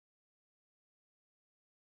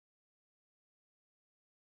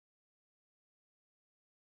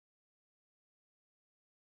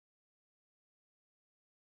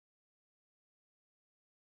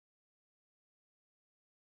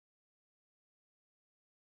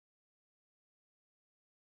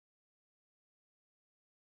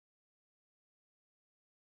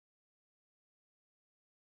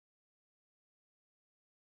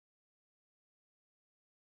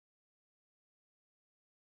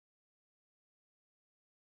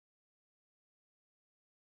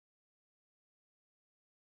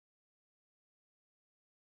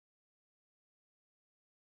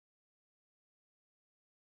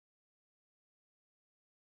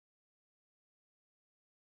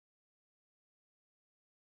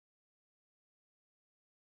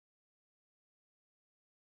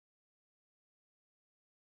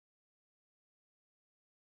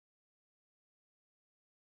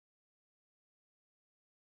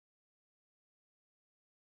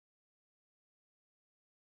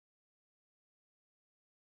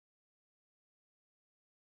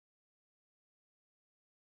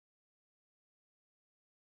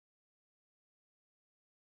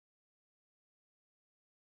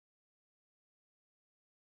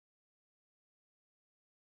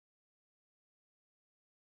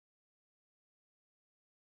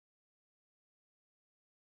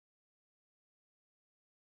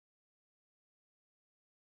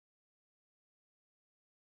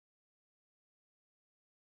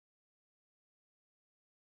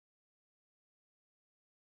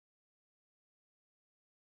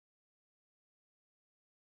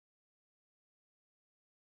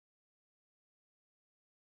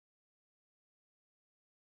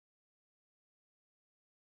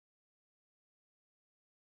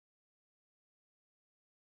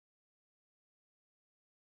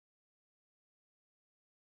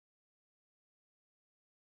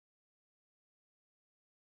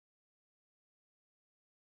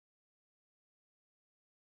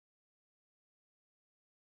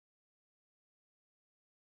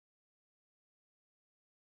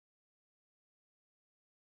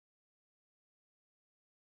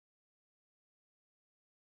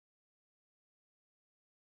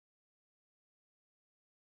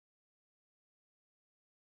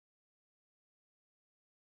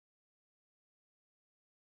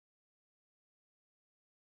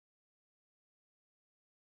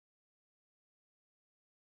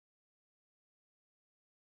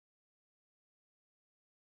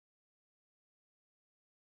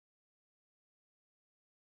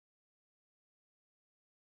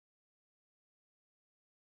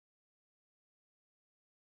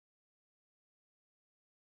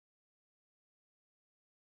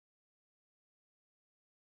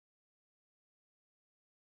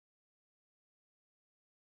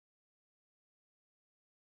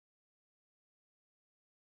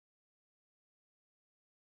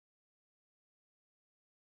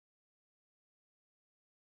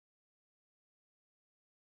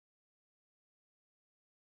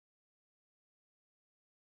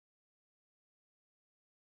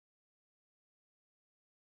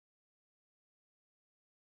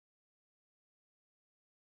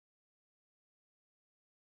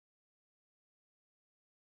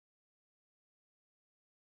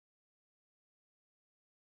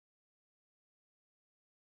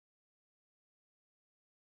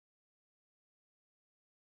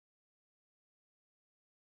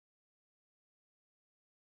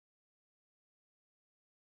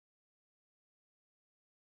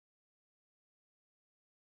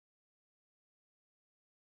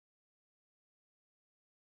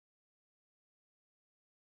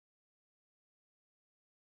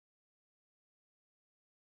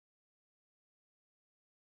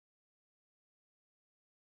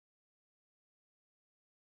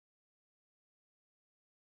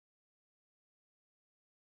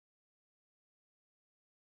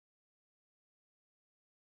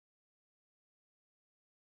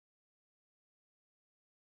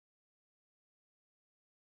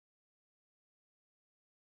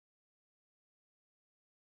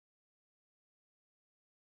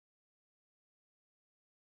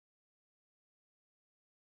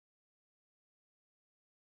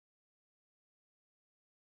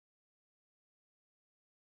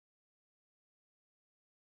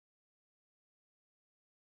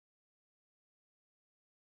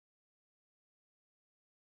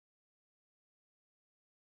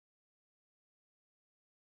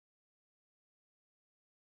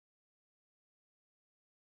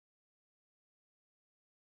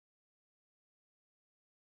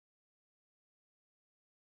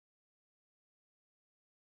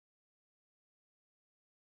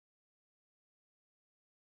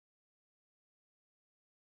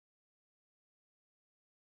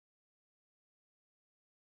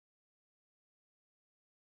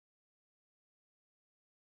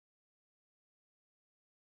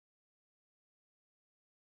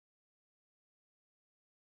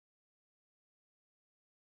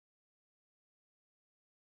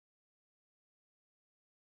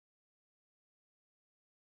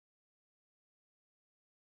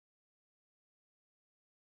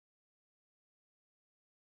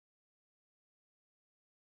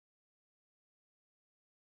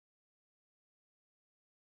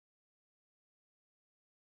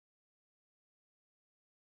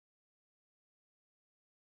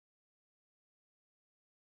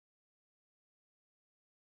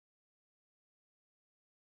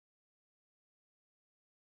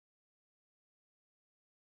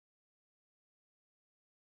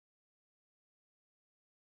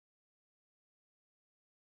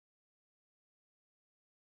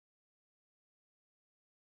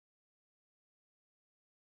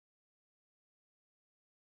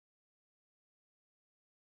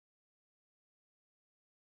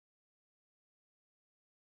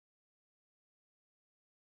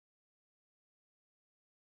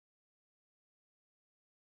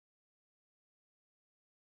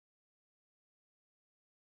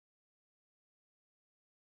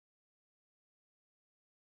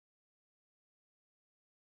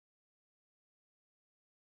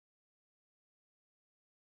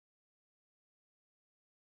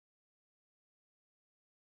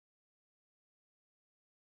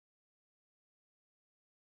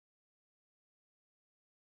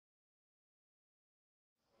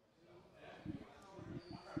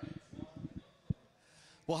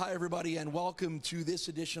Well, hi, everybody, and welcome to this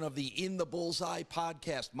edition of the In the Bullseye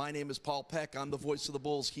podcast. My name is Paul Peck. I'm the voice of the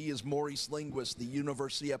Bulls. He is Coach Linguist, the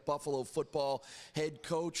University at Buffalo football head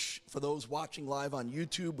coach. For those watching live on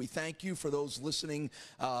YouTube, we thank you. For those listening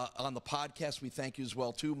on the podcast, we thank you as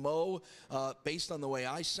well, too. Mo, based on the way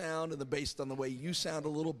I sound and based on the way you sound a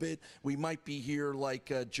little bit, we might be here like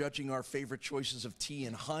judging our favorite choices of tea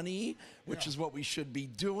and honey, which is what we should be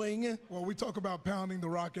doing. Well, we talk about pounding the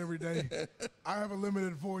rock every day. I have a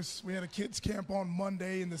limited voice. We had a kids camp on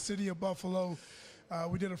Monday in the city of Buffalo.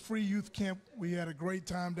 We did a free youth camp. We had a great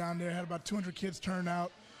time down there. Had about 200 kids turn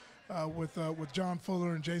out with John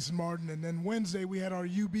Fuller and Jason Martin. And then Wednesday we had our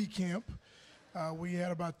UB camp. We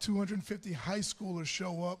had about 250 high schoolers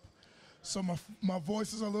show up. So my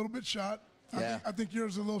voice is a little bit shot. Yeah. I think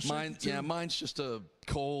yours is a little shaky too. Yeah, mine's just a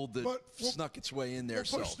cold that snuck its way in there.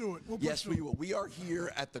 We'll push through it. Yes, we will. We are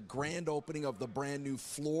here at the grand opening of the brand new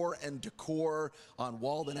Floor Decor on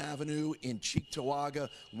Walden Avenue in Cheektowaga.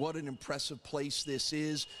 What an impressive place this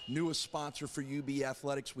is. Newest sponsor for UB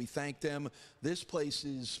Athletics. We thank them. This place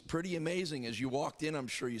is pretty amazing. As you walked in, I'm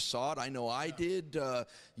sure you saw it. I know I did.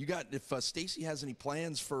 If Stacy has any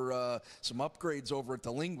plans for some upgrades over at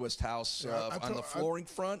the Linguist house on the flooring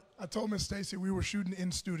front. I told Miss Stacy we were shooting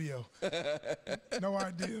in studio. No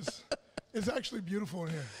ideas. It's actually beautiful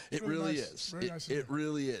in here. It really is. Very nice. It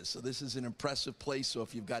really is. So this is an impressive place. So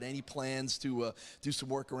if you've got any plans to do some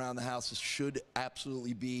work around the house, this should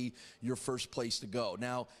absolutely be your first place to go.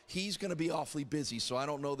 Now, he's going to be awfully busy, so I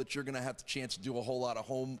don't know that you're going to have the chance to do a whole lot of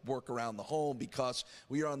home work around the home because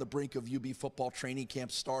we are on the brink of UB football training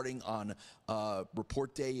camp starting on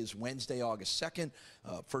report day is Wednesday, August 2nd.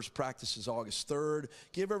 First practice is August 3rd.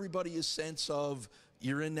 Give everybody a sense of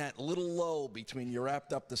you're in that little lull between you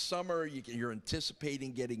wrapped up the summer, you're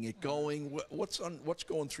anticipating getting it going. What's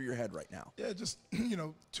going through your head right now? Yeah, just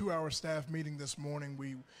 2-hour staff meeting this morning.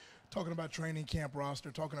 We talking about training camp roster,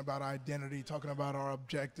 talking about identity, talking about our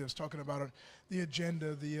objectives, talking about the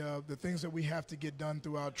agenda, the things that we have to get done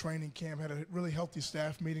throughout training camp. Had a really healthy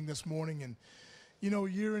staff meeting this morning, and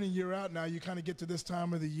year in and year out now, you kind of get to this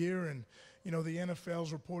time of the year, and the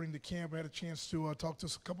NFL's reporting to camp. I had a chance to talk to a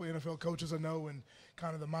couple of NFL coaches I know, and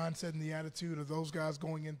kind of the mindset and the attitude of those guys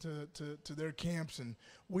going into their camps. And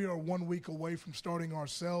we are 1 week away from starting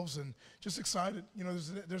ourselves, and just excited.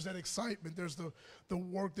 There's that excitement. There's the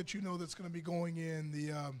work that that's going to be going in,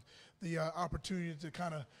 the opportunity to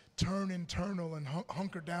kind of turn internal and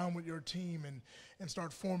hunker down with your team and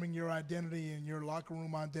start forming your identity and your locker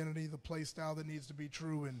room identity, the play style that needs to be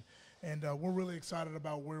true. And we're really excited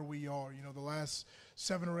about where we are. The last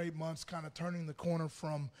 7 or 8 months kind of turning the corner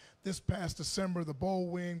from this past December, the bowl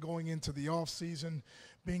win, going into the off season,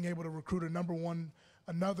 being able to recruit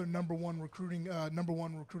another number one recruiting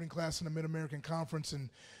class in the Mid-American Conference, and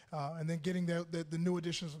then getting the new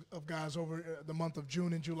additions of guys over the month of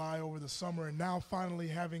June and July over the summer, and now finally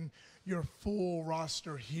having your full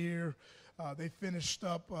roster here. They finished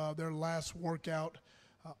up their last workout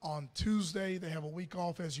on Tuesday. They have a week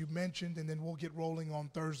off, as you mentioned, and then we'll get rolling on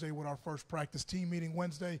Thursday with our first practice team meeting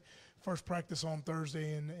Wednesday, first practice on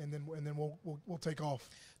Thursday, and then we'll take off.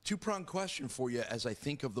 Two-pronged question for you as I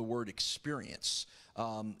think of the word experience.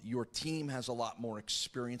 Your team has a lot more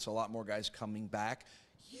experience, a lot more guys coming back.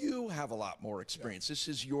 You have a lot more experience. Yeah. This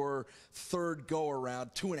is your third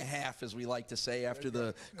go-around, 2.5, as we like to say, after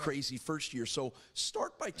the crazy first year. So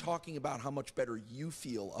start by talking about how much better you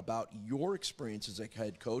feel about your experience as a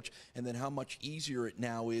head coach, and then how much easier it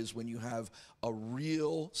now is when you have a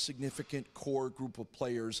real significant core group of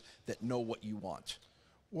players that know what you want.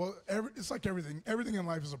 Well, it's like everything. Everything in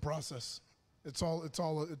life is a process. It's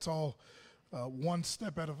all one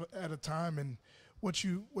step at a time, and what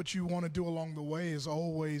you want to do along the way is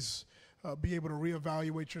always be able to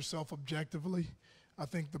reevaluate yourself objectively. I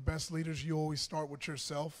think the best leaders, you always start with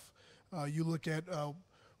yourself. You look at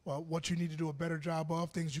what you need to do a better job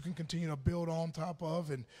of, things you can continue to build on top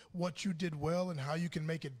of, and what you did well and how you can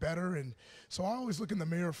make it better. And so I always look in the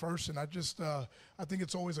mirror first, and I think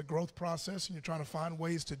it's always a growth process, and you're trying to find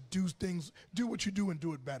ways to do what you do and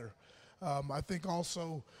do it better. I think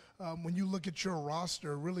also when you look at your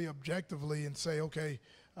roster really objectively and say, okay,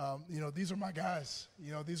 these are my guys.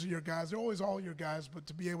 These are your guys. They're always all your guys, but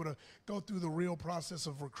to be able to go through the real process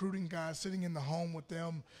of recruiting guys, sitting in the home with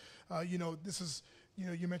them, this is,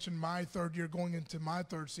 you mentioned my third year going into my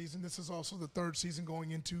third season. This is also the third season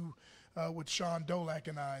going into with Sean Dolak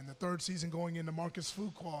and I, and the third season going into Marcus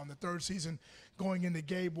Fuqua, and the third season going into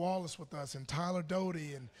Gabe Wallace with us and Tyler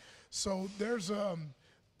Doty. And so there's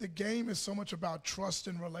the game is so much about trust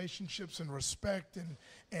and relationships and respect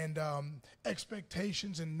and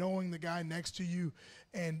expectations and knowing the guy next to you,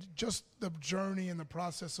 and just the journey and the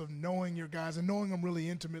process of knowing your guys and knowing them really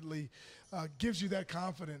intimately gives you that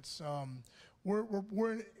confidence.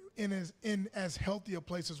 We're in as healthy a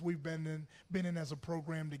place as we've been in as a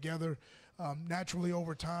program together, naturally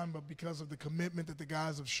over time, but because of the commitment that the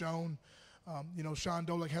guys have shown. You know, Sean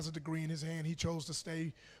Dolek has a degree in his hand. He chose to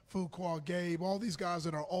stay. Fuqua, Gabe, all these guys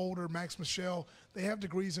that are older, Max Michelle, they have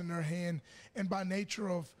degrees in their hand. And by nature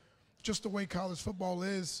of just the way college football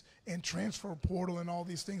is and transfer portal and all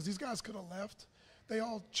these things, these guys could have left. They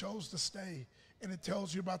all chose to stay. And it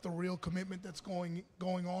tells you about the real commitment that's going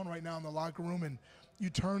on right now in the locker room. And you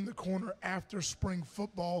turn the corner after spring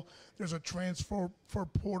football, there's a transfer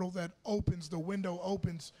portal that opens, the window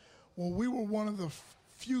opens. Well, we were one of the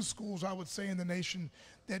few schools, I would say, in the nation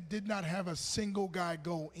that did not have a single guy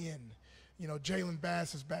go in. You know, Jalen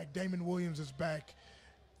Bass is back. Damon Williams is back.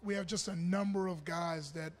 We have just a number of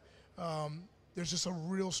guys that there's just a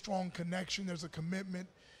real strong connection. There's a commitment,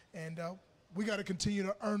 and we got to continue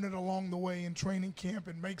to earn it along the way in training camp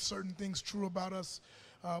and make certain things true about us.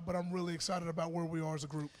 But I'm really excited about where we are as a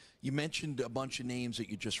group. You mentioned a bunch of names that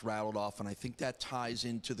you just rattled off, and I think that ties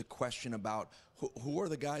into the question about who are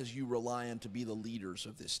the guys you rely on to be the leaders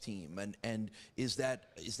of this team, and is that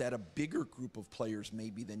a bigger group of players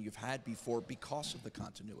maybe than you've had before because of the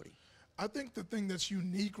continuity? I think the thing that's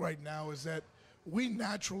unique right now is that we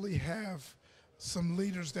naturally have some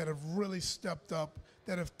leaders that have really stepped up,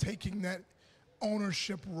 that have taken that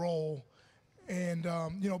ownership role. And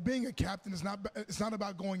you know, being a captain is it's not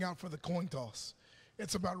about going out for the coin toss.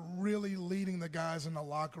 It's about really leading the guys in the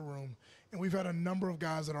locker room. And we've had a number of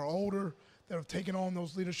guys that are older that have taken on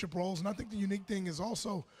those leadership roles. And I think the unique thing is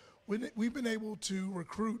also we've been able to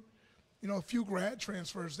recruit, you know, a few grad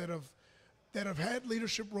transfers that have had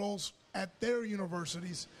leadership roles at their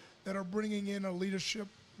universities that are bringing in a leadership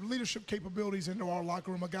capabilities into our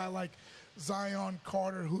locker room. A guy like Zion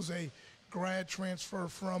Carter, who's a grad transfer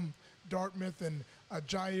from Dartmouth, and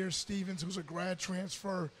Jair Stevens, who's a grad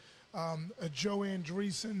transfer, Joe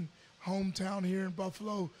Andreessen, hometown here in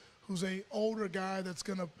Buffalo, who's a older guy that's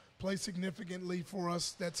going to play significantly for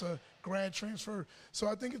us. That's a grad transfer. So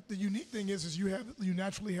I think the unique thing is you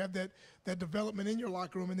naturally have that development in your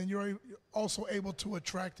locker room, and then you're also able to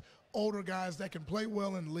attract older guys that can play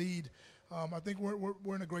well and lead. I think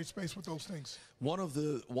we're in a great space with those things. One of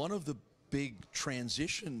the big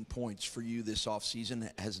transition points for you this offseason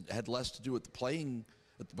has had less to do with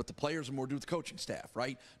the players and more to do with the coaching staff,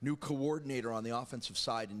 right? New coordinator on the offensive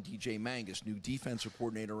side in DJ Mangus, new defensive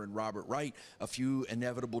coordinator in Robert Wright, a few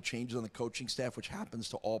inevitable changes on the coaching staff, which happens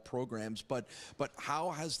to all programs. But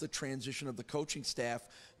how has the transition of the coaching staff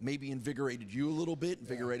maybe invigorated you a little bit,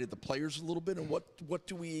 invigorated the players a little bit, and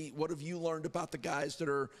what have you learned about the guys that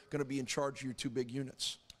are going to be in charge of your two big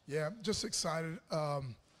units? Yeah, just excited.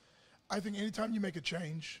 I think anytime you make a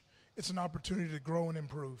change, it's an opportunity to grow and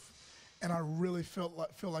improve. And I really feel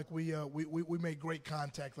like we made great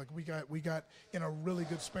contact. Like we got in a really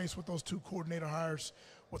good space with those two coordinator hires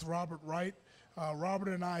with Robert Wright. Robert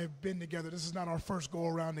and I have been together. This is not our first go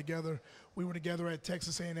around together. We were together at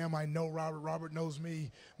Texas A&M. I know Robert. Robert knows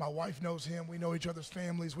me. My wife knows him. We know each other's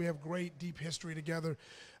families. We have great, deep history together.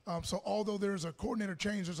 So although there's a coordinator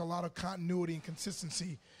change, there's a lot of continuity and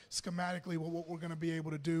consistency schematically with what we're going to be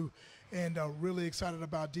able to do. And really excited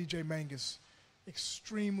about DJ Mangus.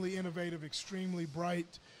 Extremely innovative, extremely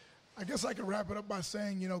bright. I guess I could wrap it up by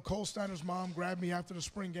saying, you know, Cole Snyder's mom grabbed me after the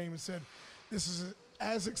spring game and said, this is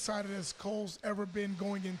as excited as Cole's ever been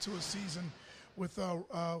going into a season with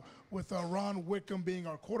Ron Wickham being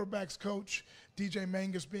our quarterback's coach, DJ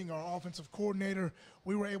Mangus being our offensive coordinator.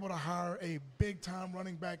 We were able to hire a big-time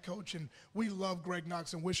running back coach, and we love Greg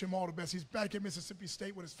Knox and wish him all the best. He's back at Mississippi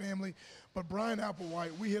State with his family. But Brian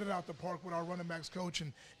Applewhite, we hit it out the park with our running backs coach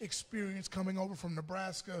and experience coming over from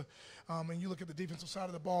Nebraska. And you look at the defensive side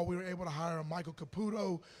of the ball, we were able to hire Michael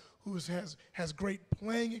Caputo, who has great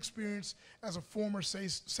playing experience as a former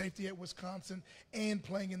safety at Wisconsin and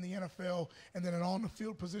playing in the NFL, and then an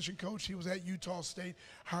on-the-field position coach. He was at Utah State,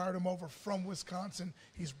 hired him over from Wisconsin.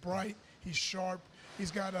 He's bright, he's sharp.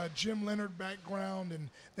 He's got a Jim Leonard background and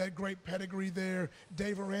that great pedigree there.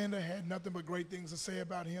 Dave Aranda had nothing but great things to say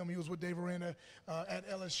about him. He was with Dave Aranda at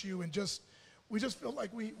LSU, and we just feel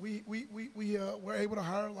like we're able to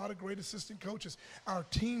hire a lot of great assistant coaches. Our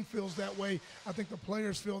team feels that way. I think the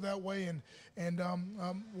players feel that way, and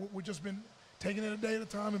we've just been taking it a day at a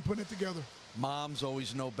time and putting it together. Moms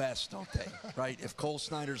always know best, don't they? Right? If Cole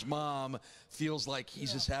Snyder's mom feels like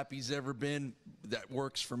he's as happy as ever been, that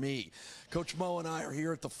works for me. Coach Mo and I are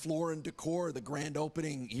here at the Floor Decor, the grand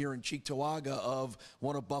opening here in Cheektowaga of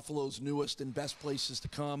one of Buffalo's newest and best places to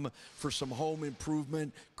come for some home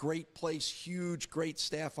improvement. Great place, huge, great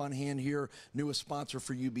staff on hand here, newest sponsor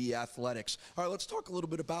for UB Athletics. All right, let's talk a little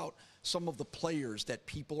bit about some of the players that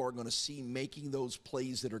people are going to see making those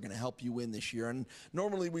plays that are going to help you win this year. And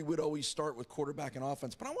normally we would always start with quarterback and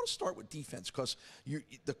offense, but I want to start with defense because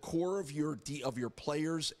the core of your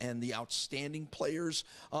players and the outstanding players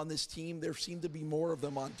on this team, there seem to be more of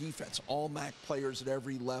them on defense, all MAC players at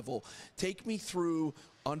every level. Take me through,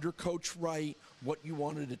 under Coach Wright, what you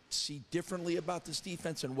wanted to see differently about this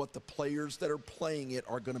defense and what the players that are playing it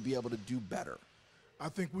are going to be able to do better. I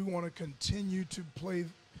think we want to continue to play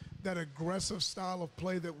that aggressive style of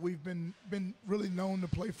play that we've been really known to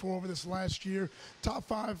play for over this last year. Top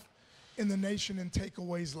 5 in the nation in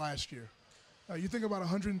takeaways last year. You think about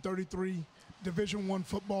 133 Division I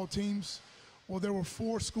football teams. Well, there were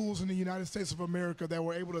 4 schools in the United States of America that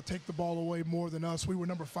were able to take the ball away more than us. We were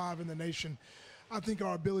number 5 in the nation. I think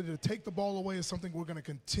our ability to take the ball away is something we're going to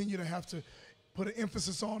continue to have to put an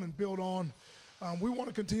emphasis on and build on. We want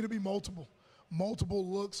to continue to be multiple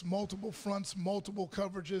looks, multiple fronts, multiple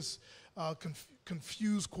coverages,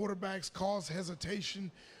 confuse quarterbacks, cause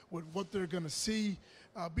hesitation with what they're going to see,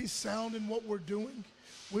 be sound in what we're doing.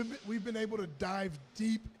 We've been able to dive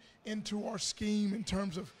deep into our scheme in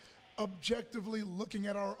terms of objectively looking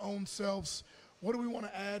at our own selves. What do we want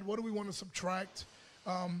to add? What do we want to subtract?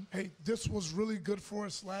 Hey, this was really good for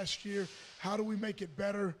us last year. How do we make it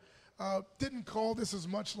better? Didn't call this as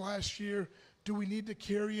much last year. Do we need to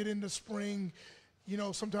carry it into spring? You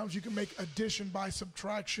know, sometimes you can make addition by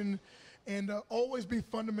subtraction, and always be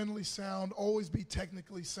fundamentally sound, always be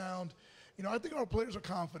technically sound. You know, I think our players are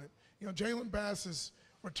confident. You know, Jalen Bass is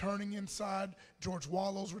returning inside. George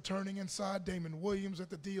Wallow's returning inside. Damon Williams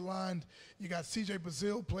at the D-line. You got C.J.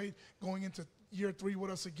 Bazile going into year 3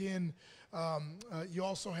 with us again. You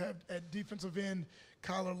also have at defensive end,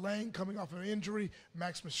 Kyler Lang coming off an injury.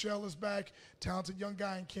 Max Michel is back. Talented young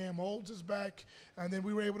guy in Cam Olds is back. And then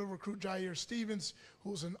we were able to recruit Jair Stevens,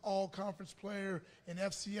 who's an all-conference player in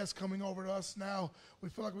FCS, coming over to us now. We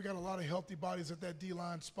feel like we got a lot of healthy bodies at that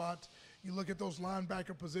D-line spot. You look at those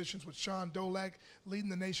linebacker positions with Sean Dolak leading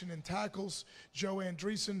the nation in tackles. Joe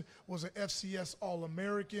Andreessen was an FCS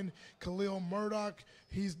All-American. Khalil Murdoch,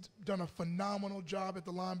 he's done a phenomenal job at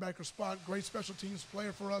the linebacker spot. Great special teams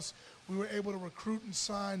player for us. We were able to recruit and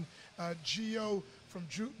sign Gio from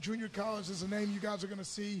junior college is a name you guys are going to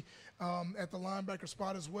see at the linebacker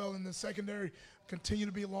spot as well. In the secondary, continue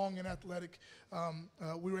to be long and athletic.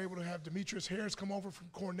 We were able to have Demetrius Harris come over from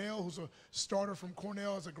Cornell, who's a starter from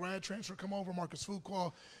Cornell as a grad transfer, come over. Marcus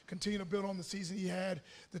Fuqua continue to build on the season he had.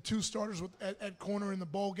 The 2 starters at corner in the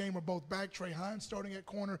bowl game are both back. Trey Hines starting at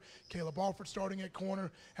corner, Caleb Alford starting at corner.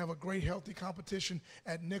 Have a great, healthy competition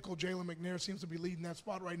at nickel. Jalen McNair seems to be leading that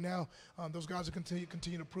spot right now. Those guys will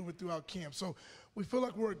continue to prove it throughout camp. So we feel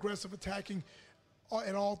like we're aggressive attacking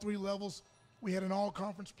at all 3 levels. We had an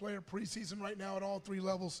all-conference player preseason right now at all 3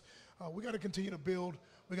 levels. We got to continue to build.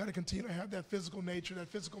 We got to continue to have that physical nature, that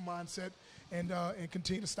physical mindset, and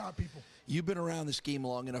continue to stop people. You've been around this game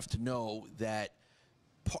long enough to know that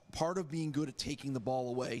part of being good at taking the ball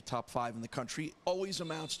away, top 5 in the country, always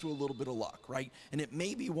amounts to a little bit of luck, right? And it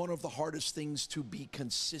may be one of the hardest things to be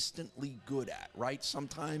consistently good at, right?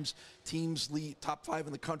 Sometimes teams lead top 5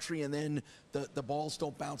 in the country and then the balls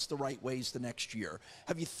don't bounce the right ways the next year.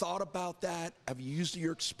 Have you thought about that? Have you used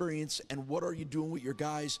your experience? And what are you doing with your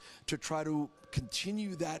guys to try to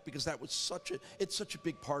continue that? Because that was it's such a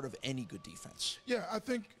big part of any good defense. Yeah, I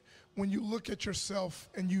think when you look at yourself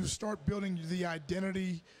and you start building the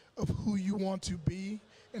identity of who you want to be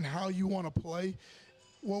and how you want to play,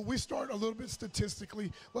 well, we start a little bit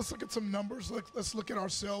statistically. Let's look at some numbers. Let's look at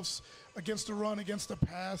ourselves against the run, against the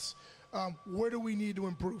pass. Where do we need to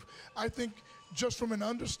improve? I think just from an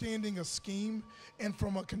understanding of scheme and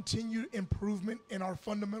from a continued improvement in our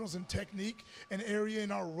fundamentals and technique, an area in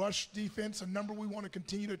our rush defense, a number we want to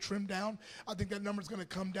continue to trim down. I think that number is going to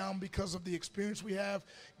come down because of the experience we have,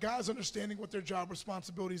 guys understanding what their job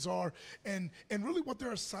responsibilities are and really what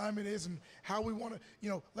their assignment is and how we want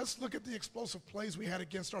to, let's look at the explosive plays we had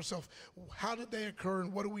against ourselves. How did they occur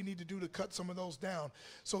and what do we need to do to cut some of those down?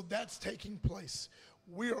 So that's taking place.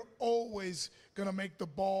 We are always going to make the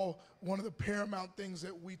ball one of the paramount things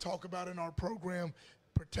that we talk about in our program.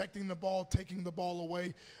 protecting the ball, taking the ball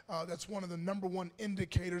away. That's one of the #1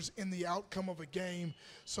 indicators in the outcome of a game.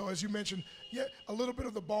 So as you mentioned, yeah, a little bit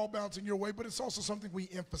of the ball bouncing your way, but it's also something we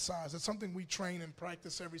emphasize. It's something we train and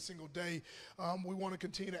practice every single day. We want to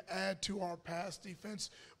continue to add to our pass defense.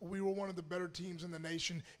 We were one of the better teams in the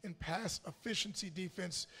nation in pass efficiency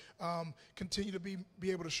defense. Continue to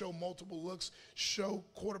be able to show multiple looks, show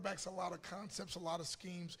quarterbacks a lot of concepts, a lot of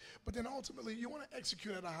schemes, but then ultimately you want to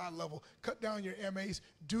execute at a high level. Cut down your MAs,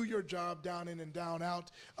 do your job down in and down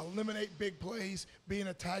out, eliminate big plays, be an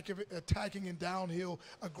attacking and downhill,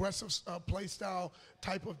 aggressive play style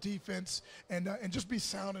type of defense, and just be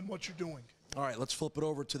sound in what you're doing. All right, let's flip it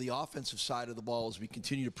over to the offensive side of the ball as we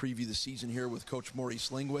continue to preview the season here with Coach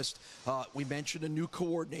Maurice Linguist. We mentioned a new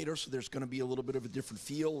coordinator, so there's going to be a little bit of a different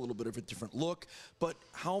feel, a little bit of a different look. But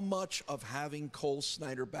how much of having Cole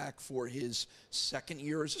Snyder back for his second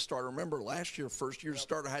year as a starter? Remember, last year, first year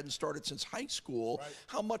starter hadn't started since high school. Right.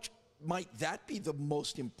 How much might that be the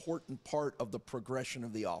most important part of the progression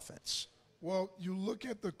of the offense? Well, you look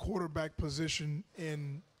at the quarterback position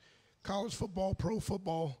in college football, pro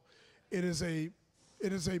football. It is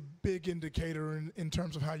a big indicator in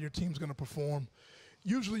terms of how your team's going to perform.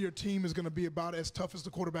 Usually your team is going to be about as tough as the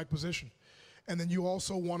quarterback position. And then you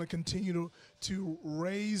also want to continue to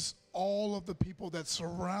raise all of the people that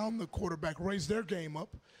surround the quarterback, raise their game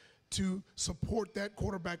up to support that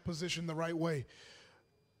quarterback position the right way.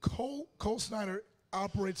 Cole Snyder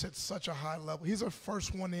operates at such a high level. He's a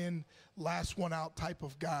first one in, last one out type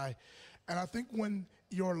of guy. And I think when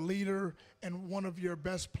your leader and one of your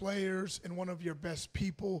best players and one of your best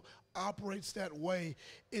people operates that way,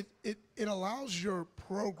 it allows your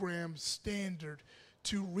program standard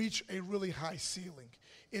to reach a really high ceiling.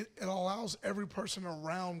 It allows every person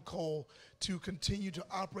around Cole to continue to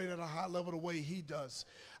operate at a high level the way he does.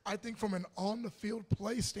 I think from an on-the-field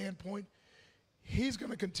play standpoint, he's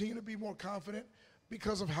going to continue to be more confident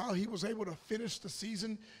because of how he was able to finish the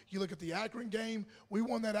season. You look at the Akron game, we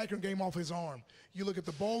won that Akron game off his arm. You look at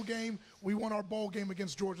the bowl game, we won our bowl game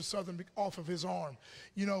against Georgia Southern off of his arm.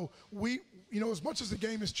 As much as the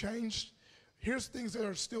game has changed, here's things that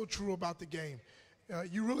are still true about the game.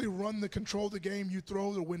 You really run the control of the game, you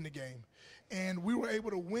throw to win the game. And we were able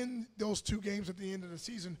to win those 2 games at the end of the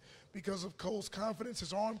season because of Cole's confidence.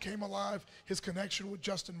 His arm came alive, his connection with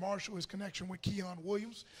Justin Marshall, his connection with Keon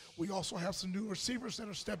Williams. We also have some new receivers that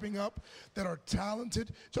are stepping up that are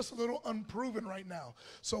talented, just a little unproven right now.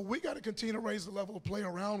 So we got to continue to raise the level of play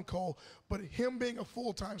around Cole, but him being a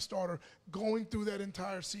full-time starter, going through that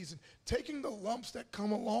entire season, taking the lumps that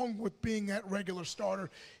come along with being that regular starter.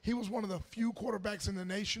 He was one of the few quarterbacks in the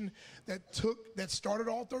nation that started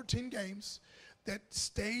all 13 games, that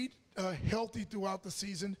stayed healthy throughout the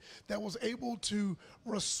season, that was able to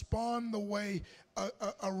respond the way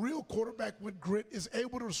a real quarterback with grit is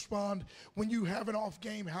able to respond when you have an off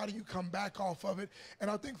game. How do you come back off of it? And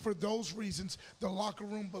I think for those reasons, the locker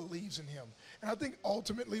room believes in him. And I think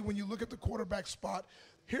ultimately when you look at the quarterback spot,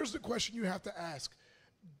 here's the question you have to ask.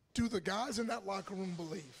 Do the guys in that locker room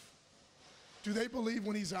believe? Do they believe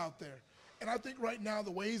when he's out there? And I think right now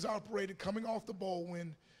the way he's operated, coming off the bowl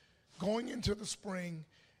win, going into the spring,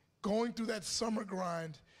 going through that summer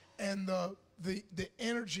grind, and the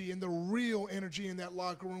energy and the real energy in that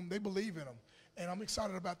locker room, they believe in him. And I'm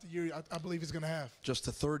excited about the year I believe he's going to have. Just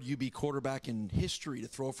the third UB quarterback in history to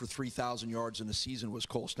throw for 3,000 yards in a season was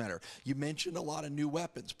Cole Snyder. You mentioned a lot of new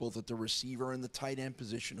weapons, both at the receiver and the tight end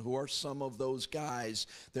position. Who are some of those guys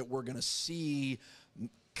that we're going to see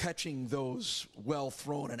catching those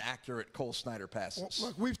well-thrown and accurate Cole Snyder passes? Well,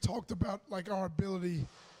 look, we've talked about our ability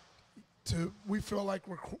we feel like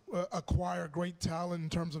acquire great talent in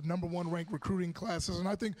terms of #1 ranked recruiting classes. And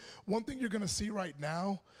I think one thing you're going to see right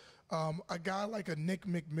now, a guy like a Nick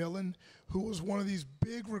McMillan, who was one of these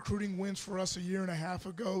big recruiting wins for us a year and a half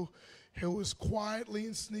ago, who was quietly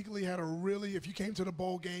and sneakily had if you came to the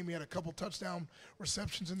bowl game, he had a couple touchdown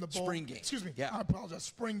receptions in the bowl. Spring game. Excuse me. Yeah. I apologize.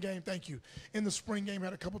 Spring game. Thank you. In the spring game,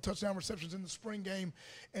 had a couple touchdown receptions in the spring game,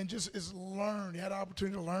 and just learned. He had an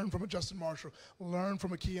opportunity to learn from a Justin Marshall, learn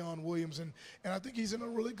from a Keon Williams, and I think he's in a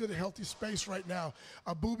really good, healthy space right now.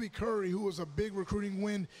 Booby Curry, who was a big recruiting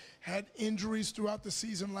win, had injuries throughout the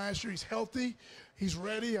season last year. He's healthy. He's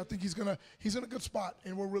ready. I think he's in a good spot,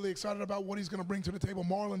 and we're really excited about what he's going to bring to the table.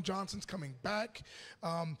 Marlon Johnson's coming back.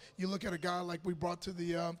 You look at a guy like we brought to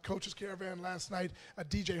the Coaches Caravan last night,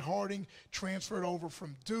 DJ Harding, transferred over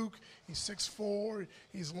from Duke. He's 6'4",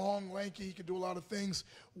 he's long, lanky, he can do a lot of things.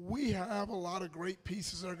 We have a lot of great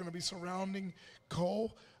pieces that are going to be surrounding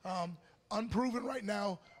Cole. Unproven right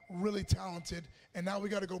now, really talented, and now we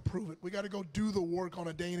got to go prove it. We got to go do the work on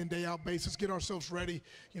a day in and day out basis, get ourselves ready.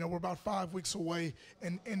 You know, we're about 5 weeks away,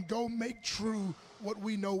 and go make true what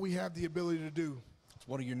we know we have the ability to do. It's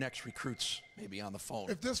one of your next recruits, maybe on the phone.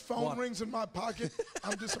 If this phone rings in my pocket,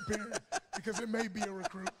 I'm disappearing because it may be a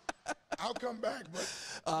recruit. I'll come back,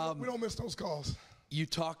 but we don't miss those calls. You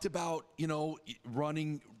talked about, you know,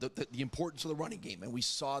 running, the importance of the running game, and we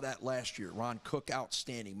saw that last year. Ron Cook,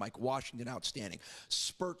 outstanding. Mike Washington, outstanding.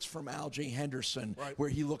 Spurts from Al-Jay Henderson, where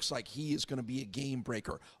he looks like he is going to be a game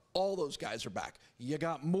breaker. All those guys are back. You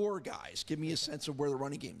got more guys. Give me a sense of where the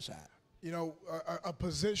running game's at. You know, a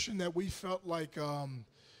position that we felt like,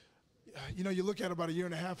 you know, you look at about a year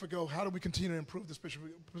and a half ago, how do we continue to improve this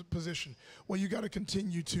position? Well, you got to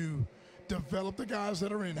continue to develop the guys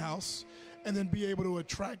that are in-house, and then be able to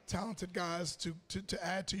attract talented guys to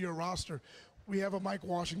add to your roster. We have a Mike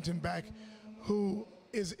Washington back who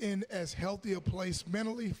is in as healthy a place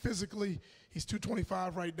mentally, physically. He's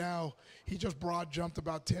 225 right now. He just broad jumped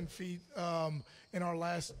about 10 feet in our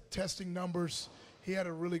last testing numbers. He had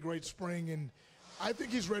a really great spring, and I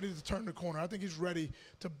think he's ready to turn the corner. I think he's ready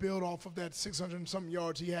to build off of that 600 and something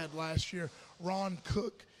yards he had last year. Ron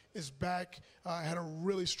Cook is back, had a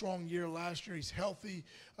really strong year last year. He's healthy,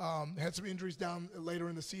 had some injuries down later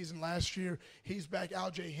in the season last year. He's back.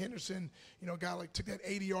 Al-Jay Henderson, you know, guy like took that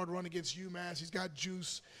 80-yard run against UMass. He's got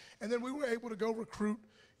juice. And then we were able to go recruit,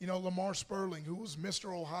 you know, Lamar Sperling, who was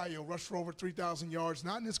Mr. Ohio, rushed for over 3,000 yards,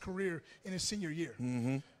 not in his career, in his senior year.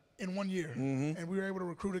 In 1 year. And we were able to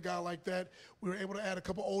recruit a guy like that. We were able to add a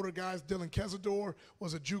couple older guys. Dylan Kezador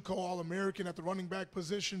was a JUCO All-American at the running back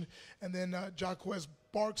position. And then Jaquez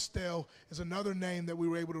Barksdale is another name that we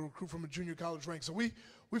were able to recruit from a junior college rank. So we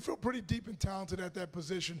feel pretty deep and talented at that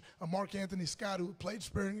position. Mark Anthony Scott, who played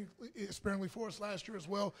sparingly for us last year as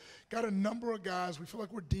well. Got a number of guys. We feel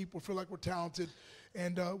like we're deep. We feel like we're talented.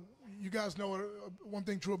 And you guys know one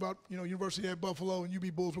thing true about, you know, University at Buffalo and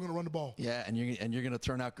UB Bulls, we're going to run the ball. Yeah, and you're going to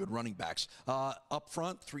turn out good running backs. Up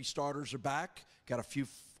front, 3 starters are back. Got a few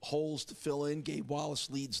holes to fill in. Gabe Wallace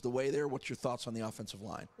leads the way there. What's your thoughts on the offensive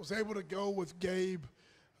line? Was able to go with Gabe.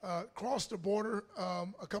 Crossed the border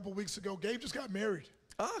a couple weeks ago. Gabe just got married.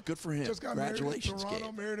 Ah, good for him. Just got Congratulations, married in Toronto,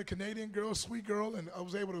 Gabe. married a Canadian girl, sweet girl, and I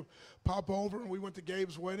was able to pop over, and we went to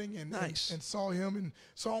Gabe's wedding and saw him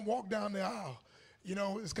walk down the aisle. You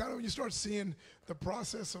know, it's kind of, you start seeing the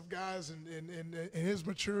process of guys and his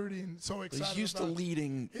maturity, and so excited. He's used to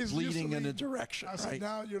leading in a direction. I said,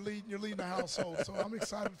 now you're leading the household. So I'm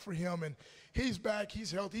excited for him, and he's back.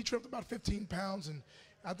 He's healthy. He tripped about 15 pounds, and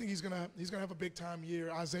I think he's gonna have a big time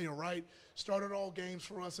year. Isaiah Wright started all games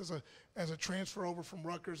for us as a transfer over from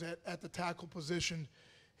Rutgers at the tackle position.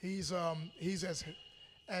 He's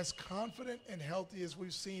as confident and healthy as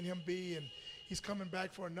we've seen him be, and he's coming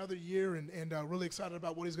back for another year, and really excited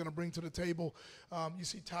about what he's going to bring to the table. You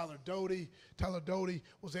see Tyler Doty. Tyler Doty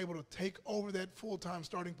was able to take over that full-time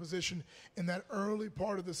starting position in that early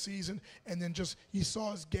part of the season, and then just you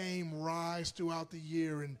saw his game rise throughout the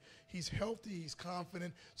year, and he's healthy, he's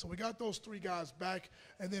confident. So we got those 3 guys back,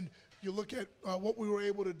 and then you look at what we were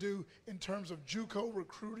able to do in terms of JUCO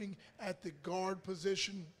recruiting at the guard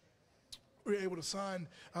position. We were able to sign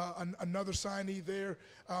another signee there,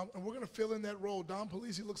 and we're going to fill in that role. Don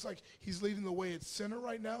Polisi looks like he's leading the way at center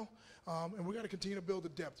right now, and we got to continue to build the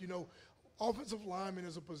depth. You know, offensive lineman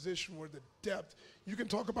is a position where the depth, you can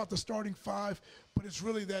talk about the starting 5, but it's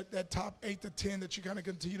really that top 8 to 10 that you kind of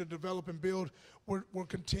continue to develop and build. We're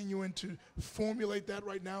continuing to formulate that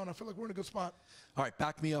right now, and I feel like we're in a good spot. All right,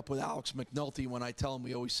 back me up with Alex McNulty when I tell him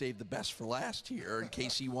we always save the best for last here, in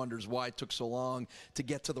case he wonders why it took so long to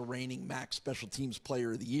get to the reigning MAC Special Teams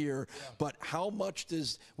Player of the Year. Yeah. But how much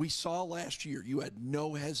we saw last year, you had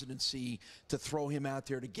no hesitancy to throw him out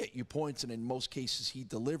there to get you points, and in most cases he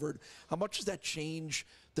delivered. How much does that change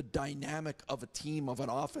the dynamic of a team, of an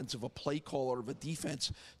offense, of a play caller, of a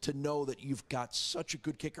defense, to know that you've got such a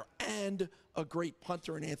good kicker and a great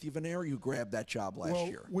punter in Anthony Vaneri who grabbed that job last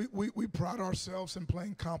year? We pride ourselves in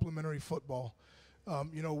playing complementary football.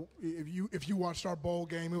 You know, if you watched our bowl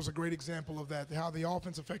game, it was a great example of that, how the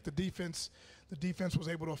offense affected the defense. The defense was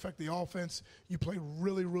able to affect the offense. You play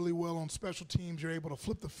really, really well on special teams. You're able to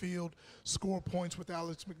flip the field, score points with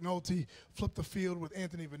Alex McNulty, flip the field with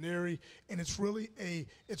Anthony Vaneri, and it's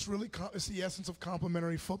the essence of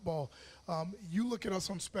complementary football. You look at us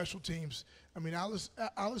on special teams. I mean, Alex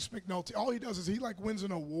McNulty, all he does is he wins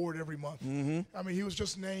an award every month. I mean, he was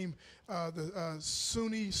just named the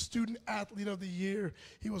SUNY Student Athlete of the Year.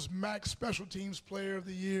 He was MAC Special Teams Player of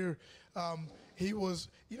the Year. He was,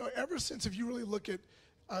 you know, ever since, if you really look at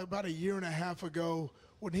about a year and a half ago,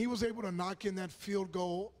 when he was able to knock in that field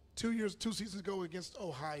goal two seasons ago against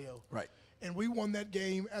Ohio. Right. And we won that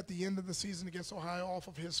game at the end of the season against Ohio off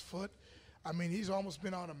of his foot. I mean, he's almost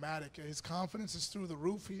been automatic. His confidence is through the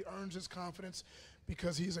roof. He earns his confidence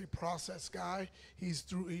because he's a process guy. He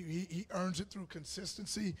earns it through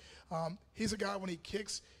consistency. He's a guy, when he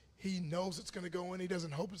kicks, he knows it's going to go in. He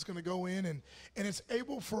doesn't hope it's going to go in. And it's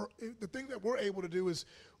able for – the thing that we're able to do is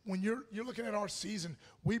when you're looking at our season,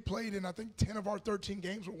 we played in, I think, 10 of our 13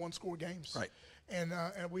 games were one-score games. Right. And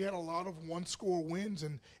we had a lot of one-score wins,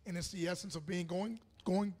 and it's the essence of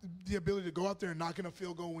going the ability to go out there and knock in a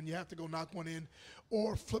field goal when you have to go knock one in,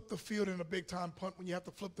 or flip the field in a big-time punt when you have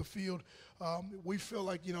to flip the field. We feel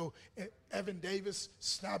like, Evan Davis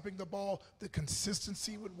snapping the ball, the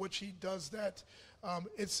consistency with which he does that,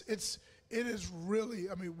 it is really,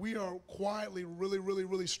 I mean, we are quietly really, really,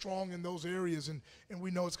 really strong in those areas, and we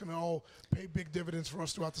know it's going to all pay big dividends for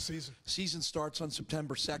us throughout the season. Season starts on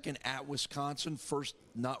September 2nd at Wisconsin. First,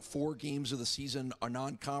 not 4 games of the season are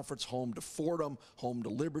non-conference, home to Fordham, home to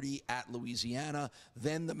Liberty, at Louisiana.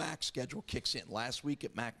 Then the MAC schedule kicks in. Last week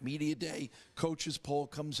at MAC Media Day, coaches poll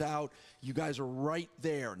comes out. You guys are right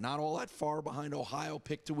there, not all that far behind Ohio,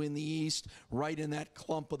 picked to win the East, right in that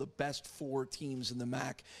clump of the best 4 teams in the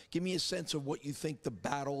MAC. Give me a sense of what you think the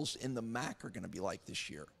battles in the MAC are going to be like this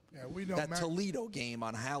year. Yeah, we know that Toledo game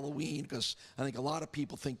on Halloween, because I think a lot of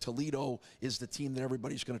people think Toledo is the team that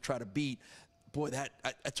everybody's going to try to beat. Boy,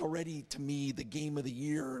 that's already, to me, the game of the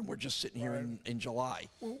year, and we're just sitting here in July.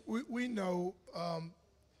 Well, we know,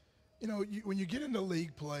 when you get into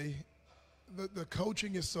league play, the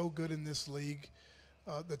coaching is so good in this league.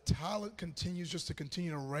 The talent continues to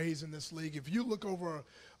continue to raise in this league. If you look over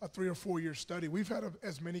a 3 or 4 year study, we've had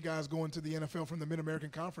as many guys go into the NFL from the Mid-American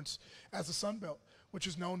Conference as the Sun Belt, which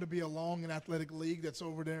is known to be a long and athletic league that's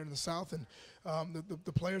over there in the South. And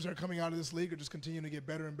the players that are coming out of this league are just continuing to get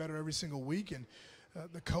better and better every single week. And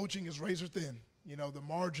the coaching is razor thin. The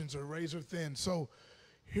margins are razor thin. So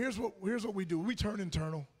here's what we do. We turn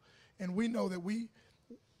internal, and we know that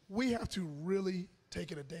we have to really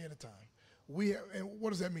take it a day at a time. And what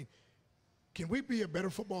does that mean? Can we be a better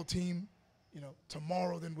football team,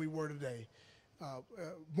 tomorrow than we were today?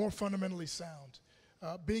 More fundamentally sound.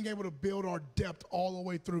 Being able to build our depth all the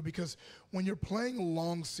way through, because when you're playing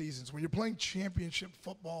long seasons, when you're playing championship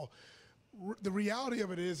football, the reality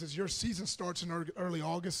of it is your season starts in early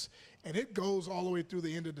August, and it goes all the way through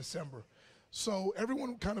the end of December. So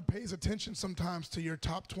everyone kind of pays attention sometimes to your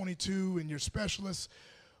top 22 and your specialists,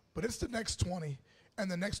 but it's the next 20 and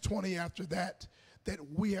the next 20 after that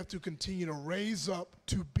we have to continue to raise up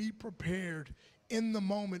to be prepared in the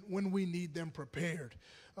moment when we need them prepared.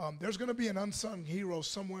 There's going to be an unsung hero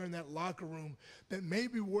somewhere in that locker room that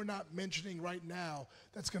maybe we're not mentioning right now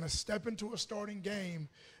that's going to step into a starting game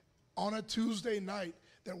on a Tuesday night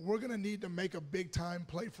that we're going to need to make a big-time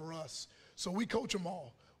play for us. So we coach them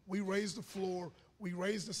all. We raise the floor. We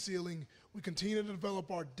raise the ceiling. We continue to develop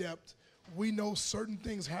our depth. We know certain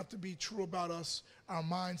things have to be true about us, our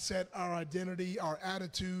mindset, our identity, our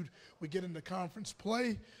attitude. We get into conference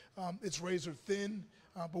play. It's razor thin,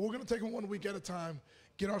 but we're going to take it 1 week at a time,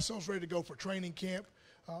 get ourselves ready to go for training camp,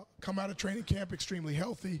 come out of training camp extremely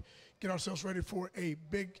healthy, get ourselves ready for a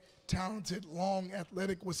big, talented, long,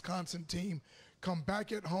 athletic Wisconsin team. Come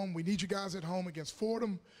back at home. We need you guys at home against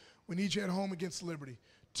Fordham. We need you at home against Liberty.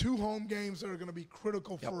 2 home games that are going to be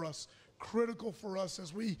critical for us. Critical for us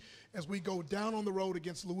as we go down on the road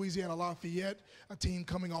against Louisiana Lafayette, a team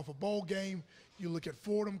coming off a bowl game. You look at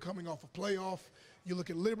Fordham coming off a playoff. You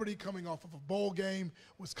look at Liberty coming off of a bowl game.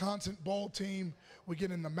 Wisconsin bowl team. We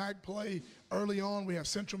get in the MAC play early on. We have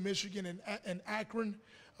Central Michigan and Akron.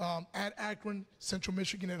 At Akron, Central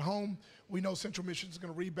Michigan at home. We know Central Michigan's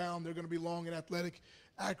going to rebound. They're going to be long and athletic.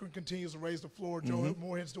 Akron continues to raise the floor. Joe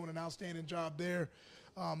Moorhead's doing an outstanding job there.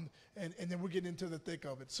 And then we're getting into the thick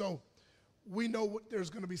of it. So we know there's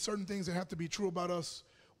going to be certain things that have to be true about us.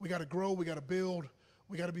 We got to grow. We got to build.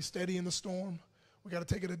 We got to be steady in the storm. We got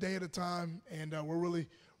to take it a day at a time. And we're really,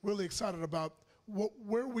 really excited about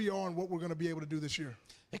where we are and what we're going to be able to do this year.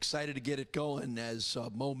 Excited to get it going. As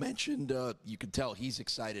Mo mentioned, you can tell he's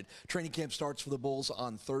excited. Training camp starts for the Bulls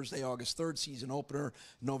on Thursday, August 3rd. Season opener,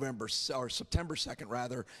 September 2nd,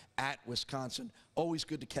 rather, at Wisconsin. Always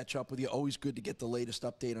good to catch up with you. Always good to get the latest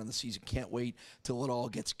update on the season. Can't wait till it all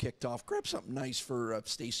gets kicked off. Grab something nice for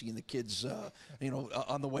Stacy and the kids,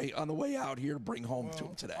 on the way out here to bring home to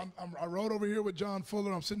them today. I rode over here with John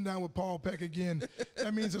Fuller. I'm sitting down with Paul Peck again.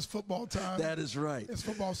 That means it's football time. That is right. It's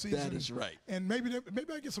football season. That is right. And maybe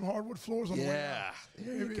I get some hardwood floors on the way out.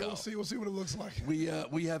 There you go. We'll see what it looks like.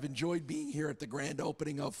 We have enjoyed being here at the grand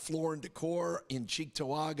opening of Floor Decor in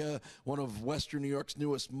Cheektowaga, one of Western New York's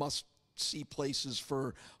newest must-see places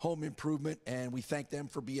for home improvement, and we thank them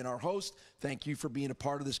for being our host. Thank you for being a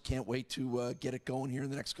part of this. Can't wait to get it going here in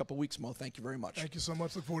the next couple of weeks, Mo. Thank you very much. Thank you so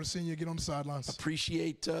much. Look forward to seeing you again on the sidelines.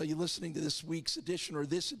 Appreciate you listening to this week's edition, or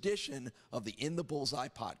this edition of the In the Bullseye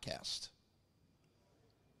podcast.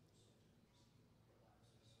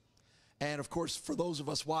 And, of course, for those of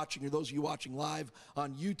us watching, or those of you watching live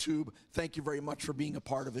on YouTube, thank you very much for being a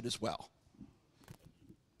part of it as well.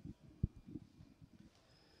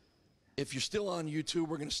 If you're still on YouTube,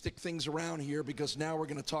 we're going to stick things around here because now we're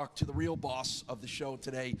going to talk to the real boss of the show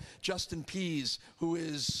today, Justin Pease, who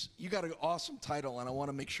is, you got an awesome title, and I want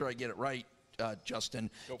to make sure I get it right.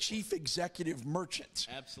 Justin, Chief Executive Merchant.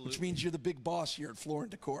 Absolutely. Which means you're the big boss here at Floor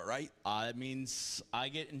Decor, right? It means I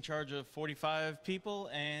get in charge of 45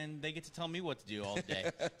 people, and they get to tell me what to do all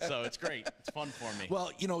day. So it's great. It's fun for me.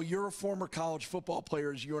 Well, you know, you're a former college football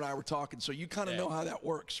player, as you and I were talking, so you kind of know how that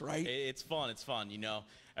works, right? It's fun. It's fun, you know.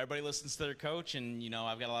 Everybody listens to their coach, and, you know,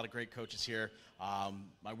 I've got a lot of great coaches here.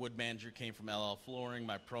 My wood manager came from LL Flooring.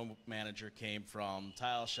 My pro manager came from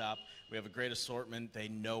Tile Shop. We have a great assortment. They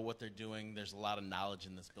know what they're doing. There's a lot of knowledge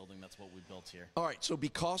in this building. That's what we built here. All right, so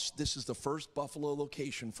because this is the first Buffalo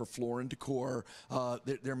location for Floor & Decor,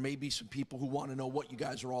 there may be some people who want to know what you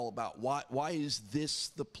guys are all about. Why is this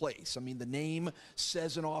the place? I mean, the name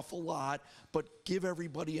says an awful lot, but give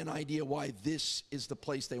everybody an idea why this is the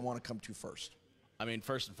place they want to come to first. I mean,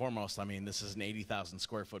 first and foremost, I mean, this is an 80,000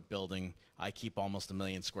 square foot building. I keep almost 1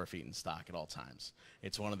 million square feet in stock at all times.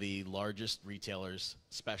 It's one of the largest retailers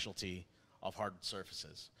specialty of hard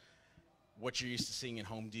surfaces. What you're used to seeing in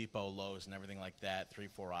Home Depot, Lowe's, and everything like that,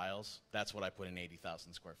 3-4 aisles, that's what I put in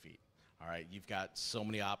 80,000 square feet. All right, you've got so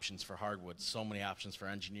many options for hardwood, so many options for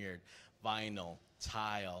engineered, vinyl,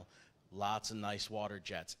 tile, lots of nice water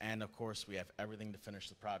jets, and of course we have everything to finish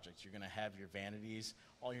the project. You're going to have your vanities,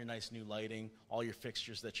 all your nice new lighting, all your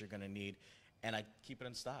fixtures that you're going to need, and I keep it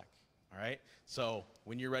in stock. All right, so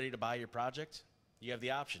when you're ready to buy your project, you have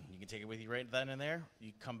the option. You can take it with you right then and there.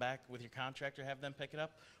 You come back with your contractor, have them pick it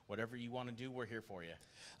up. Whatever you want to do, we're here for you.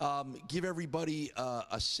 Give everybody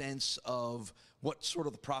a sense of what sort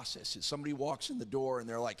of the process is. Somebody walks in the door and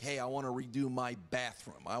they're like, hey, I want to redo my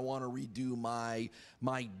bathroom. I want to redo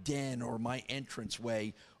my den or my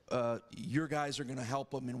entranceway. Your guys are going to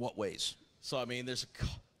help them in what ways? So, I mean, there's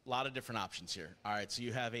a lot of different options here. All right, so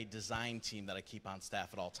you have a design team that I keep on staff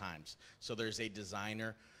at all times. So there's a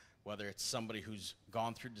designer, whether it's somebody who's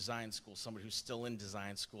gone through design school, somebody who's still in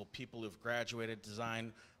design school, people who've graduated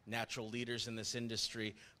design, natural leaders in this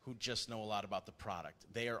industry who just know a lot about the product.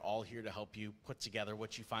 They are all here to help you put together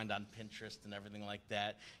what you find on Pinterest and everything like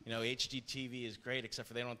that. You know, HGTV is great, except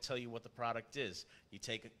for they don't tell you what the product is. You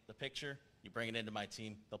take the picture, you bring it into my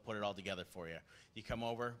team, they'll put it all together for you. You come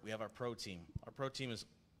over, we have our pro team. Our pro team is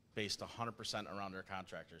based 100% around our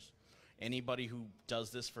contractors. Anybody who does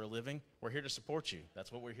this for a living, we're here to support you.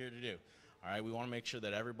 That's what we're here to do. All right, we want to make sure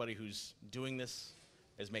that everybody who's doing this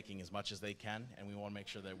is making as much as they can, and we want to make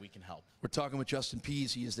sure that we can help. We're talking with Justin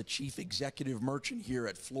Pease. He is the Chief Executive Merchant here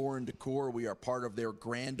at Floor & Decor. We are part of their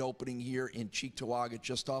grand opening here in Cheektowaga,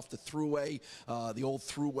 just off the Thruway, the old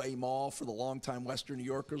Thruway Mall. For the longtime Western New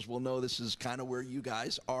Yorkers will know this is kind of where you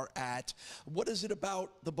guys are at. What is it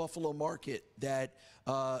about the Buffalo market that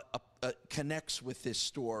connects with this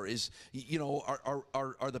store? Is, you know,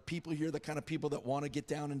 are the people here the kind of people that want to get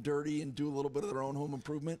down and dirty and do a little bit of their own home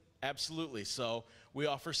improvement? Absolutely. So we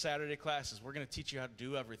offer Saturday classes. We're going to teach you how to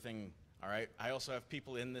do everything. All right. I also have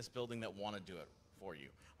people in this building that want to do it for you.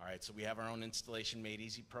 All right. So we have our own installation made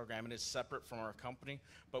easy program. It is separate from our company,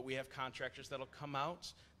 but we have contractors that'll come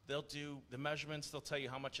out. They'll do the measurements. They'll tell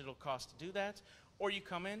you how much it'll cost to do that. Or you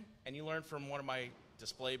come in and you learn from one of my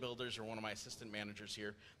display builders or one of my assistant managers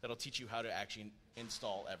here that'll teach you how to actually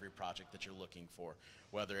install every project that you're looking for.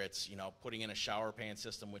 Whether it's, you know, putting in a shower pan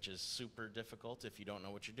system, which is super difficult if you don't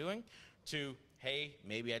know what you're doing, to, hey,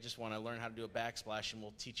 maybe I just want to learn how to do a backsplash, and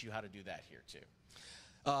we'll teach you how to do that here too.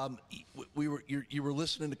 You were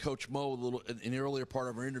listening to Coach Mo a little in the earlier part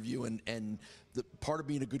of our interview, and the part of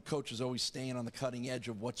being a good coach is always staying on the cutting edge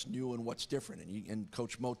of what's new and what's different. And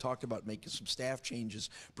Coach Mo talked about making some staff changes,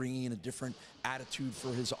 bringing in a different attitude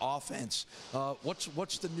for his offense.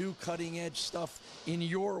 What's the new cutting edge stuff in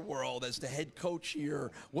your world as the head coach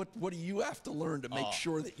here? What do you have to learn to make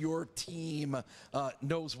sure that your team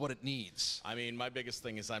knows what it needs? I mean, my biggest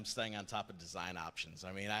thing is I'm staying on top of design options.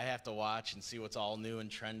 I mean, I have to watch and see what's all new and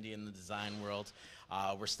trendy in the design world.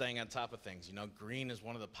 We're staying on top of things. You know, green is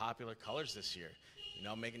one of the popular colors this year. You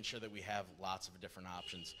know, making sure that we have lots of different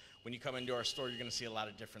options. When you come into our store, you're going to see a lot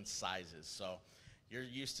of different sizes. So, You're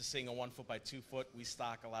used to seeing a 1 foot by 2 foot. We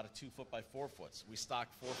stock a lot of 2 foot by 4 foots. We stock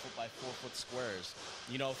 4 foot by 4 foot squares.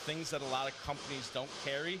 You know, things that a lot of companies don't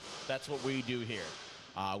carry, that's what we do here.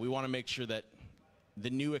 We want to make sure that the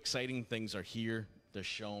new exciting things are here. They're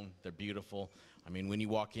shown. They're beautiful. I mean, when you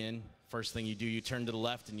walk in, first thing you do, you turn to the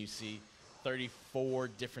left and you see 34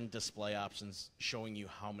 different display options showing you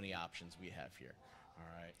how many options we have here.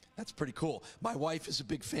 All right. That's pretty cool. My wife is a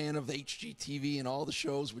big fan of HGTV and all the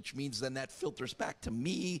shows, which means then that filters back to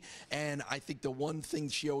me. And I think the one thing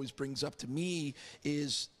she always brings up to me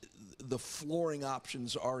is the flooring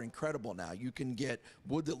options are incredible now. You can get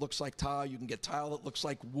wood that looks like tile. You can get tile that looks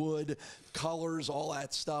like wood, colors, all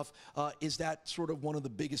that stuff. Is that sort of one of the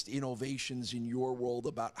biggest innovations in your world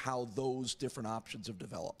about how those different options have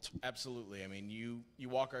developed? Absolutely. I mean, you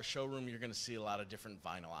walk our showroom, you're going to see a lot of different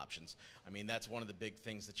vinyl options. I mean, that's one of the big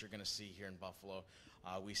things that you're going to see here in Buffalo.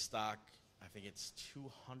 We stock, I think it's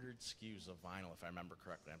 200 SKUs of vinyl, if I remember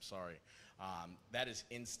correctly. I'm sorry. That is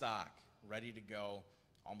in stock, ready to go.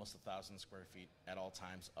 Almost 1,000 square feet at all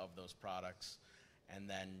times of those products. And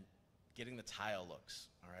then getting the tile looks,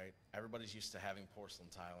 all right? Everybody's used to having porcelain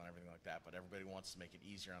tile and everything like that, but everybody wants to make it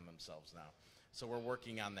easier on themselves now. So we're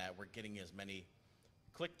working on that. We're getting as many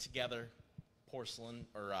click-together porcelain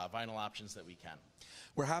or vinyl options that we can.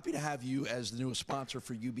 We're happy to have you as the newest sponsor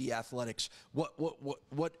for UB Athletics.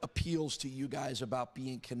 What appeals to you guys about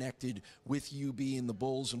being connected with UB and the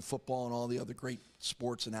Bulls and football and all the other great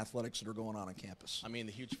sports and athletics that are going on campus? I mean,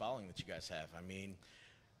 the huge following that you guys have. I mean,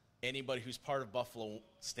 anybody who's part of Buffalo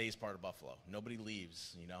stays part of Buffalo. Nobody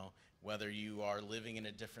leaves, you know. Whether you are living in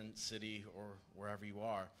a different city or wherever you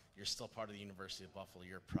are, you're still part of the University of Buffalo.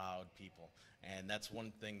 You're proud people. And that's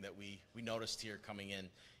one thing that we noticed here coming in.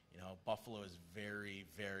 You know, Buffalo is very,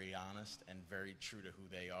 very honest and very true to who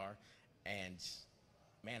they are. And,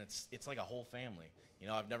 man, it's like a whole family. You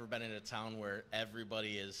know, I've never been in a town where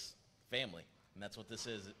everybody is family. And that's what this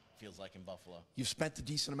is, it feels like in Buffalo. You've spent a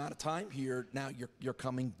decent amount of time here. Now you're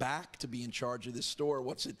coming back to be in charge of this store.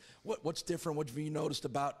 What's different? What have you noticed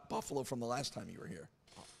about Buffalo from the last time you were here?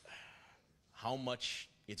 How much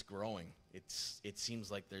it's growing. It seems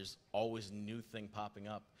like there's always a new thing popping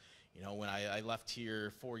up. You know, when I left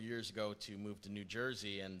here 4 years ago to move to New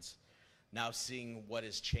Jersey, and now seeing what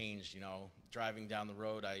has changed, you know, driving down the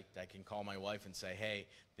road, I can call my wife and say, hey,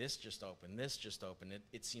 this just opened.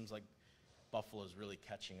 It seems like Buffalo is really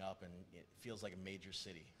catching up, and it feels like a major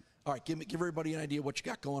city. All right, give everybody an idea what you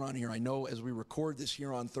got going on here. I know as we record this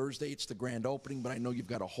here on Thursday, it's the grand opening, but I know you've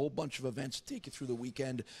got a whole bunch of events to take you through the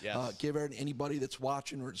weekend. Yes. Give anybody that's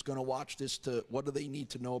watching or is going to watch this to what do they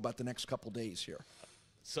need to know about the next couple days here?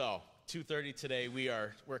 So 2:30 today,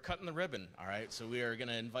 we're cutting the ribbon. All right, so we are going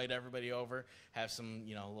to invite everybody over, have some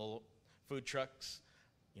little food trucks.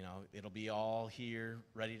 You know, it'll be all here,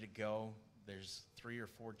 ready to go. There's 3 or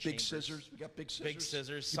 4 chambers. Big scissors. We got big scissors. Big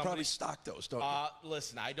scissors. You probably stock those, don't you?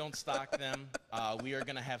 Listen, I don't stock them. We are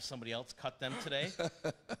going to have somebody else cut them today.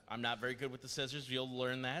 I'm not very good with the scissors. You'll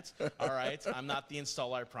learn that. All right. I'm not the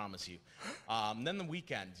installer, I promise you. Then the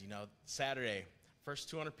weekend, Saturday, first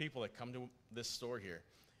 200 people that come to this store here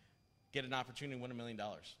get an opportunity to win $1 million.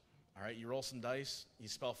 All right. You roll some dice, you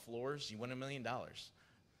spell floors, you win $1 million.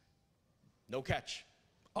 No catch.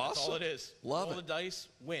 Awesome. That's all it is. Love roll it. the dice,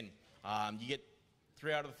 win. You get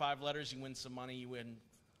 3 out of the 5 letters, you win some money, you win.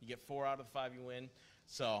 You get 4 out of the 5, you win.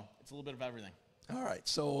 So it's a little bit of everything. All right.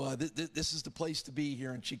 So this is the place to be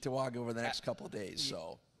here in Cheektowaga over the next couple of days.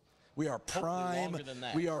 So we are prime.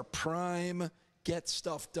 We are prime. Get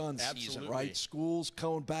stuff done season, right? School's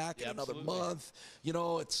coming back in another month.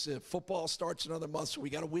 It's football starts another month, so we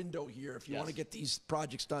got a window here. If you want to get these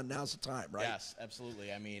projects done, now's the time, right? Yes,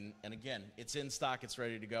 absolutely. I mean, and again, it's in stock. It's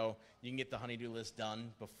ready to go. You can get the honey-do list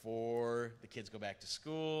done before the kids go back to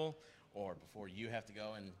school or before you have to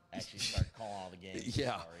go and actually start calling all the games.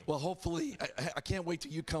 Yeah. Well, hopefully, I can't wait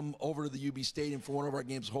till you come over to the UB Stadium for one of our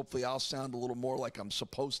games. Hopefully, I'll sound a little more like I'm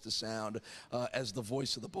supposed to sound as the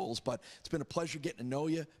voice of the Bulls. But it's been a pleasure getting to know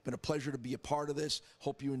you. Been a pleasure to be a part of this.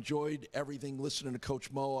 Hope you enjoyed everything listening to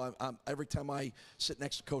Coach Mo. Every time I sit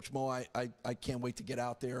next to Coach Mo, I can't wait to get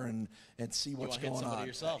out there and see what's going on.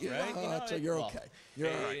 Yourself, yeah, right? You're okay. You're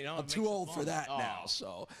all right. I'm too old for that now.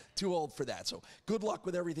 So too old for that. So good luck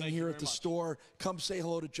with everything here at the store. Come say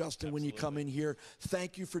hello to Justin when you come in here.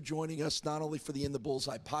 Thank you for joining us, not only for the In the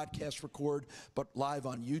Bullseye podcast record, but live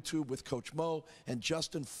on YouTube with Coach Mo and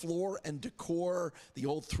Justin. Floor Decor, the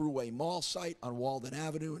old Thruway Mall site on Walden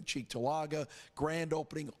Avenue in Cheektowaga. Grand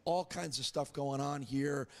opening, all kinds of stuff going on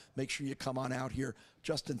here. Make sure you come on out here.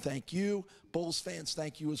 Justin, thank you. Bulls fans,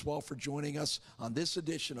 thank you as well for joining us on this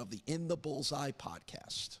edition of the In the Bullseye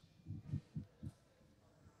podcast.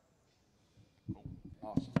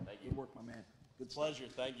 Awesome. Thank you. Good work, my man. Good stuff. Pleasure.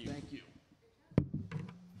 Thank you. Thank you.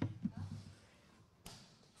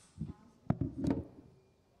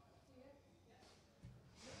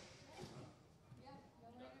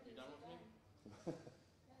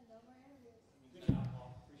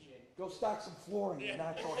 Go stock some flooring in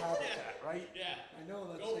natural habitat, right? Yeah. I know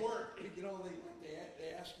that's Go like, work. You know, they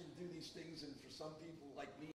ask you to do these things, and for some people like me,